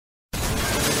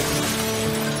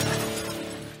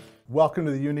Welcome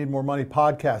to the You Need More Money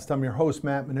podcast. I'm your host,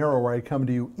 Matt Manero, where I come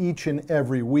to you each and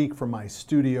every week from my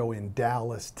studio in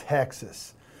Dallas,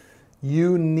 Texas.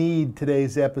 You need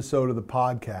today's episode of the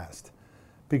podcast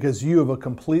because you have a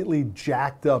completely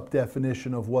jacked up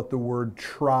definition of what the word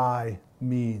try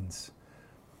means.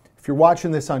 If you're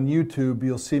watching this on YouTube,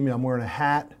 you'll see me. I'm wearing a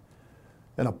hat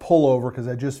and a pullover because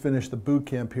I just finished the boot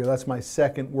camp here. That's my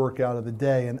second workout of the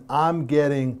day, and I'm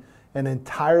getting an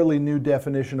entirely new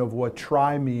definition of what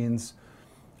try means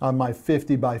on my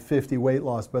 50 by 50 weight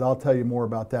loss, but I'll tell you more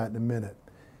about that in a minute.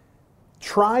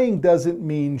 Trying doesn't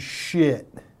mean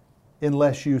shit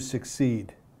unless you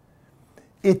succeed.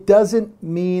 It doesn't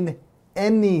mean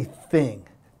anything.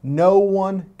 No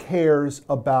one cares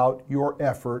about your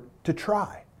effort to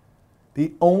try.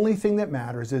 The only thing that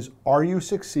matters is, are you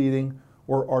succeeding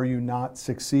or are you not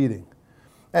succeeding?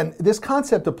 And this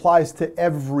concept applies to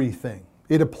everything.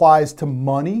 It applies to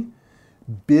money,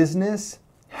 business,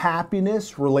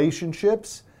 happiness,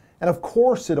 relationships, and of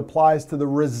course it applies to the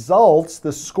results,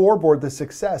 the scoreboard, the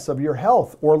success of your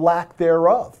health or lack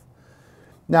thereof.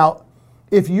 Now,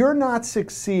 if you're not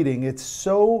succeeding, it's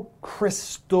so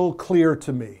crystal clear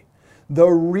to me. The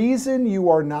reason you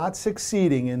are not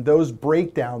succeeding in those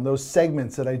breakdown, those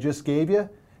segments that I just gave you,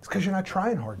 is because you're not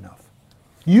trying hard enough.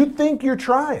 You think you're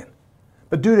trying.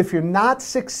 But dude, if you're not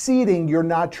succeeding, you're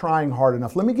not trying hard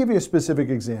enough. Let me give you a specific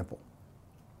example.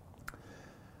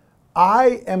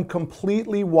 I am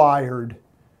completely wired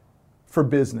for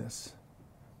business.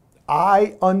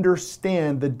 I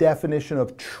understand the definition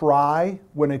of try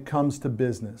when it comes to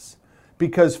business.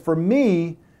 Because for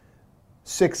me,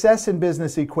 success in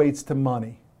business equates to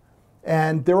money.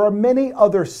 And there are many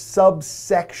other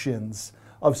subsections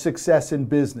of success in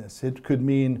business. It could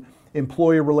mean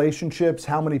employee relationships.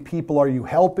 How many people are you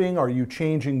helping? Are you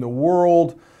changing the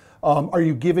world? Are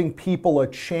you giving people a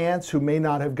chance who may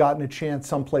not have gotten a chance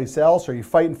someplace else? Are you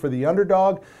fighting for the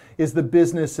underdog? Is the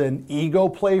business an ego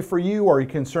play for you? Are you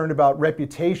concerned about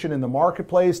reputation in the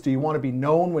marketplace? Do you want to be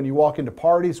known when you walk into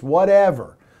parties?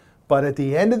 Whatever. But at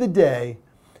the end of the day,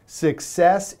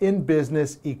 success in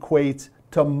business equates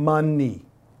to money.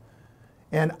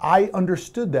 And I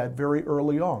understood that very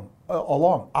early on.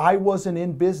 I wasn't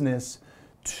in business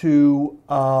for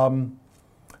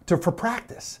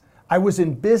practice. I was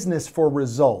in business for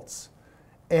results.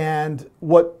 And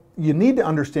what you need to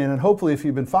understand, and hopefully if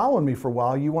you've been following me for a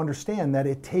while, you understand that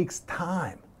it takes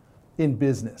time in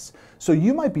business. So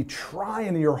you might be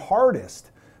trying your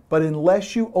hardest, but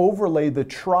unless you overlay the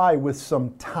try with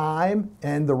some time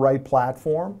and the right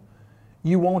platform,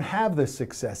 you won't have the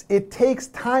success. It takes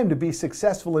time to be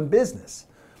successful in business.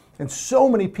 And so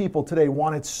many people today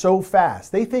want it so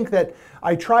fast. They think that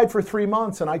I tried for 3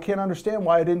 months and I can't understand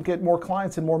why I didn't get more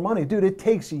clients and more money. Dude, it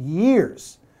takes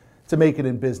years to make it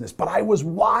in business. But I was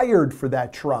wired for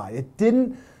that try. It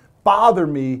didn't bother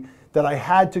me that I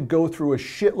had to go through a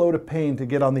shitload of pain to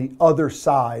get on the other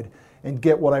side and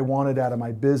get what I wanted out of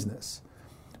my business.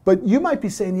 But you might be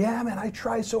saying, yeah, man, I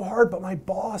try so hard, but my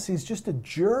boss, he's just a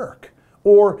jerk.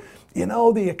 Or,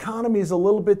 the economy is a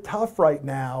little bit tough right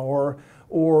now. Or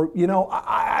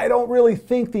I don't really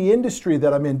think the industry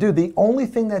that I'm in. Dude, the only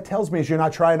thing that tells me is you're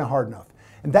not trying hard enough.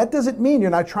 And that doesn't mean you're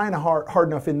not trying hard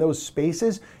enough in those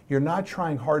spaces. You're not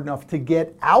trying hard enough to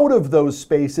get out of those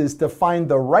spaces to find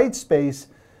the right space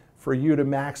for you to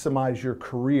maximize your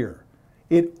career.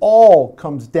 It all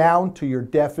comes down to your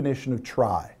definition of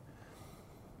try.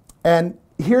 And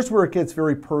here's where it gets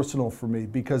very personal for me,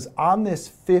 because on this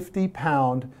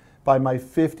 50-pound by my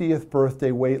 50th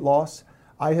birthday weight loss,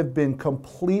 I have been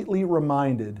completely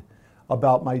reminded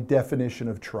about my definition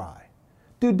of try.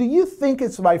 Dude, do you think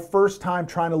it's my first time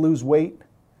trying to lose weight?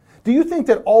 Do you think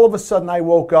that all of a sudden I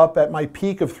woke up at my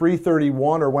peak of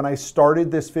 331, or when I started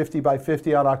this 50 by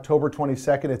 50 on October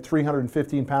 22nd at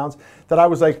 315 pounds, that I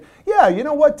was like, yeah, you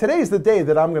know what? Today's the day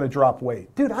that I'm going to drop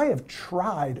weight. Dude, I have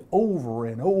tried over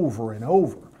and over and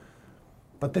over.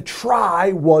 But the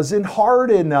try wasn't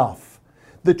hard enough.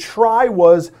 The try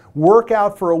was work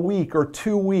out for a week or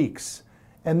 2 weeks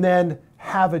and then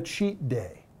have a cheat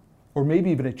day or maybe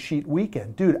even a cheat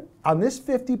weekend. Dude, on this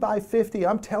 50 by 50,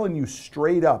 I'm telling you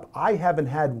straight up, I haven't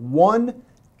had one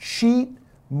cheat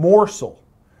morsel,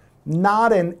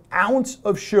 not an ounce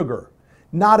of sugar,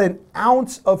 not an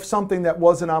ounce of something that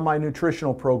wasn't on my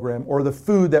nutritional program or the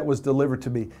food that was delivered to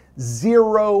me.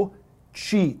 0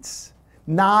 cheats,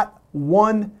 not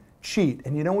one cheat.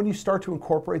 And when you start to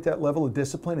incorporate that level of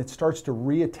discipline, it starts to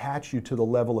reattach you to the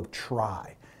level of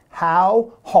try.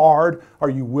 How hard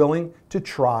are you willing to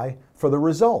try for the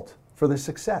result, for the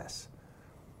success?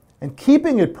 And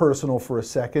keeping it personal for a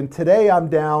second, today I'm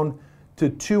down to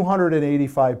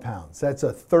 285 pounds. That's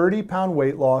a 30-pound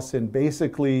weight loss in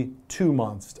basically 2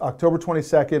 months. October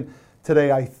 22nd,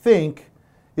 today I think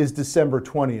is December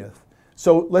 20th.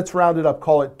 So let's round it up,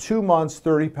 call it 2 months,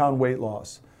 30-pound weight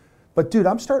loss. But dude,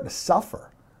 I'm starting to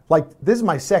suffer. Like, this is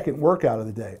my second workout of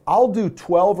the day. I'll do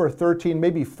 12 or 13,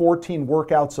 maybe 14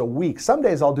 workouts a week. Some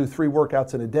days I'll do 3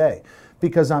 workouts in a day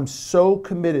because I'm so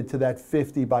committed to that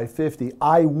 50 by 50.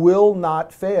 I will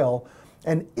not fail.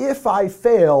 And if I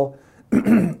fail,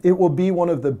 it will be one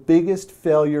of the biggest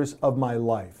failures of my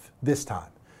life this time,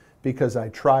 because I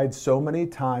tried so many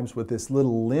times with this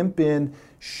little limp in,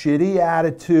 shitty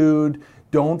attitude,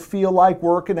 don't feel like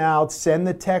working out, send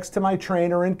the text to my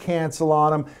trainer and cancel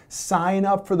on them, sign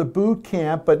up for the boot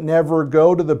camp but never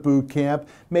go to the boot camp,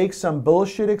 make some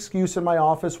bullshit excuse in my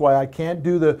office why I can't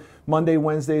do the Monday,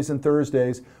 Wednesdays, and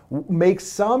Thursdays, make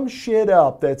some shit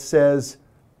up that says,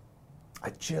 I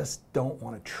just don't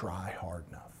want to try hard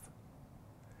enough.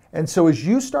 And so as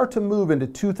you start to move into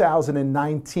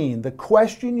 2019, the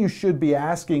question you should be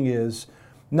asking is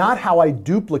not how I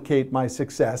duplicate my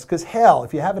success, because hell,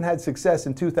 if you haven't had success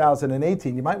in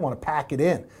 2018, you might want to pack it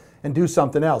in and do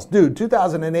something else. Dude,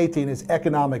 2018 is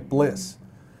economic bliss.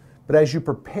 But as you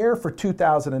prepare for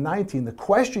 2019, the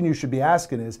question you should be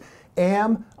asking is,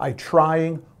 am I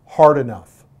trying hard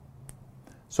enough?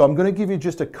 So I'm going to give you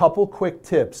just a couple quick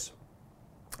tips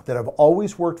that have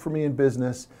always worked for me in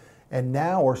business and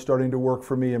now are starting to work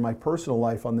for me in my personal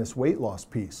life on this weight loss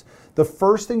piece. The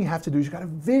first thing you have to do is you got to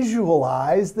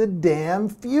visualize the damn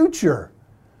future.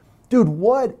 Dude,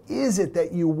 what is it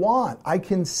that you want? I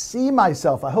can see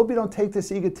myself. I hope you don't take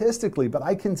this egotistically, but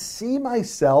I can see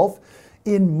myself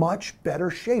in much better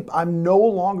shape. I'm no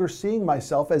longer seeing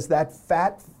myself as that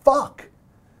fat fuck.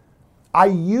 I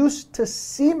used to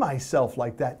see myself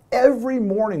like that every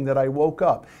morning that I woke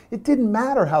up. It didn't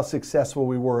matter how successful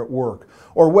we were at work,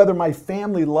 or whether my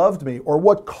family loved me, or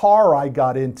what car I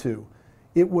got into.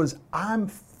 It was, I'm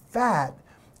fat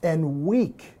and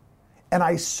weak. And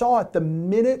I saw it the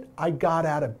minute I got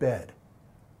out of bed.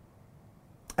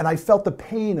 And I felt the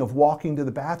pain of walking to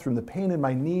the bathroom, the pain in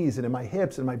my knees and in my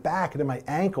hips and my back and in my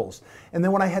ankles. And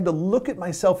then when I had to look at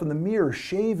myself in the mirror,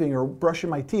 shaving or brushing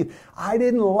my teeth, I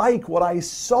didn't like what I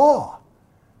saw.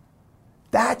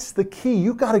 That's the key.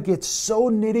 You got to get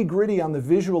so nitty-gritty on the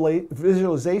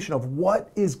visualization of what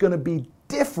is going to be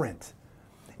different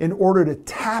in order to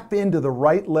tap into the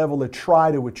right level to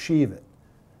try to achieve it.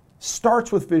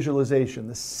 Starts with visualization.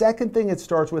 The second thing it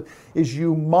starts with is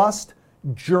you must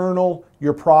journal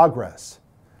your progress.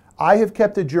 I have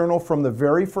kept a journal from the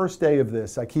very first day of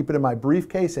this. I keep it in my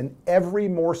briefcase, and every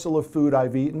morsel of food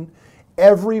I've eaten,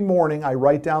 every morning I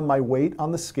write down my weight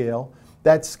on the scale.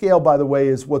 That scale, by the way,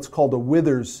 is what's called a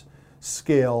Withers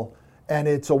scale, and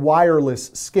it's a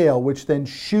wireless scale, which then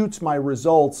shoots my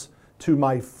results to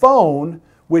my phone,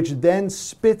 which then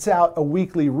spits out a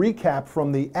weekly recap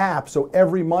from the app. So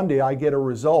every Monday I get a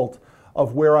result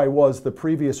of where I was the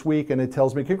previous week, and it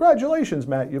tells me, congratulations,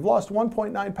 Matt, you've lost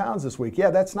 1.9 pounds this week. Yeah,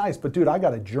 that's nice, but dude, I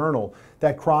got a journal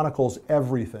that chronicles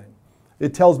everything.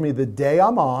 It tells me the day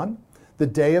I'm on, the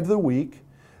day of the week,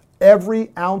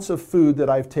 every ounce of food that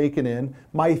I've taken in,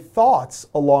 my thoughts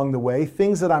along the way,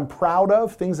 things that I'm proud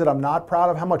of, things that I'm not proud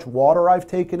of, how much water I've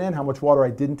taken in, how much water I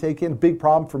didn't take in. Big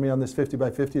problem for me on this 50 by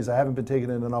 50 is I haven't been taking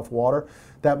in enough water.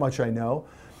 That much I know.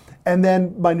 And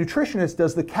then my nutritionist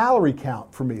does the calorie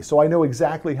count for me, so I know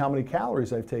exactly how many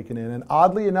calories I've taken in. And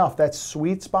oddly enough, that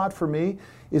sweet spot for me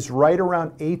is right around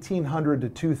 1,800 to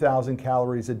 2,000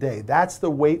 calories a day. That's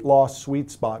the weight loss sweet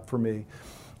spot for me.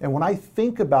 And when I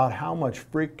think about how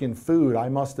much freaking food I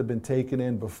must have been taking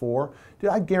in before, dude,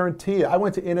 I guarantee you, I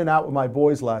went to In-N-Out with my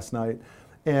boys last night,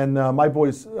 and my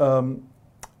boys,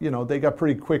 they got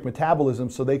pretty quick metabolism,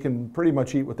 so they can pretty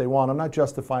much eat what they want. I'm not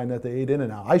justifying that they ate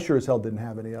In-N-Out. I sure as hell didn't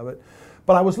have any of it.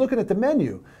 But I was looking at the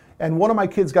menu, and one of my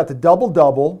kids got the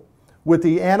double-double with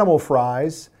the animal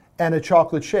fries and a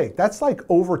chocolate shake. That's like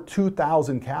over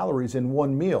 2,000 calories in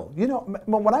one meal. You know,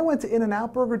 when I went to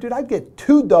In-N-Out Burger, dude, I'd get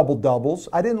 2 double-doubles.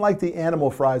 I didn't like the animal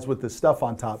fries with the stuff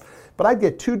on top, but I'd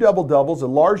get 2 double-doubles, a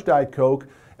large Diet Coke,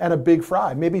 and a big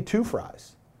fry, maybe 2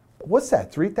 fries. What's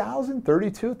that, 3,000,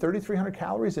 3,300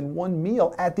 calories in one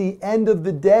meal at the end of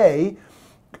the day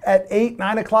at 8,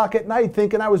 9 o'clock at night,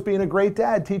 thinking I was being a great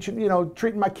dad,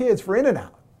 treating my kids for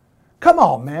In-N-Out. Come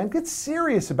on, man, get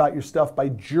serious about your stuff by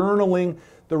journaling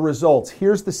the results.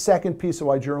 Here's the second piece of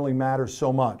why journaling matters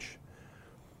so much.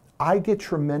 I get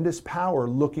tremendous power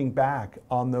looking back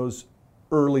on those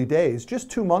early days,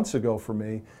 just 2 months ago for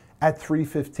me, at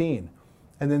 315,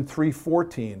 and then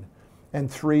 314, and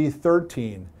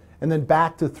 313, and then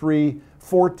back to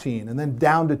 314, and then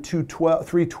down to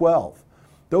 312.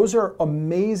 Those are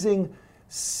amazing,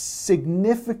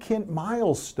 significant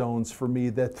milestones for me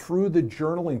that through the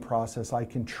journaling process I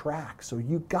can track. So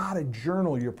you gotta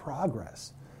journal your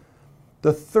progress.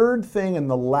 The third thing and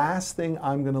the last thing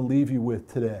I'm gonna leave you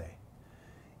with today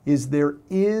is there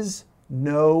is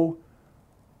no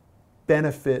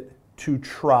benefit to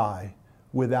try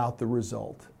without the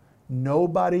result.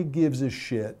 Nobody gives a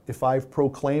shit if I've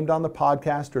proclaimed on the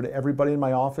podcast or to everybody in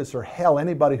my office or hell,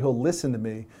 anybody who'll listen to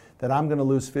me that I'm gonna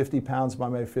lose 50 pounds by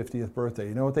my 50th birthday.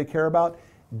 You know what they care about?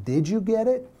 Did you get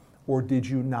it or did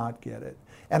you not get it?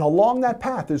 And along that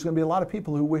path, there's gonna be a lot of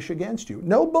people who wish against you.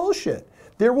 No bullshit.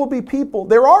 There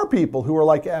are people who are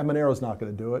like, Monero's not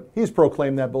gonna do it. He's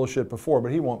proclaimed that bullshit before,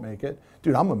 but he won't make it.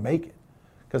 Dude, I'm gonna make it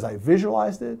because I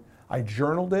visualized it, I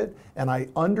journaled it, and I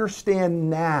understand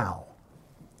now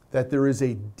that there is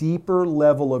a deeper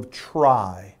level of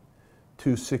try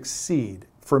to succeed.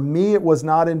 For me, it was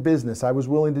not in business. I was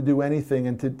willing to do anything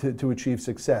and to achieve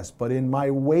success. But in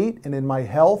my weight and in my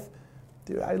health,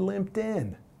 dude, I limped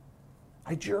in.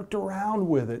 I jerked around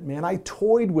with it, man. I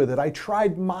toyed with it. I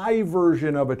tried my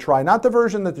version of a try, not the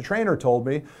version that the trainer told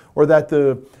me or that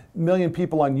the million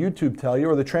people on YouTube tell you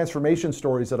or the transformation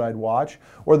stories that I'd watch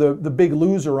or the big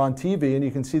loser on TV and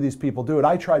you can see these people do it.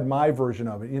 I tried my version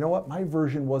of it. You know what? My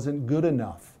version wasn't good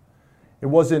enough. It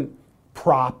wasn't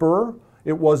proper.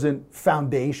 It wasn't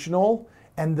foundational.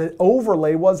 And the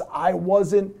overlay was I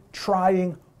wasn't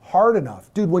trying hard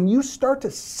enough. Dude, when you start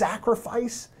to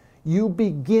sacrifice, you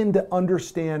begin to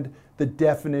understand the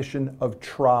definition of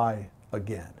try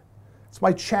again. It's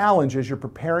my challenge as you're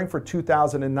preparing for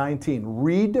 2019.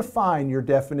 Redefine your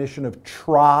definition of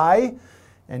try,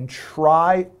 and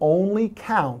try only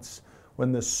counts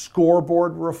when the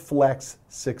scoreboard reflects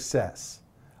success.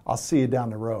 I'll see you down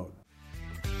the road.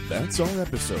 That's our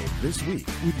episode this week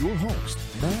with your host,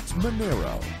 Matt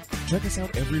Manero. Check us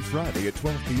out every Friday at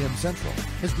 12 p.m. Central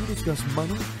as we discuss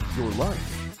money, your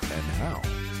life, and how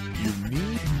you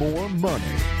need more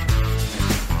money.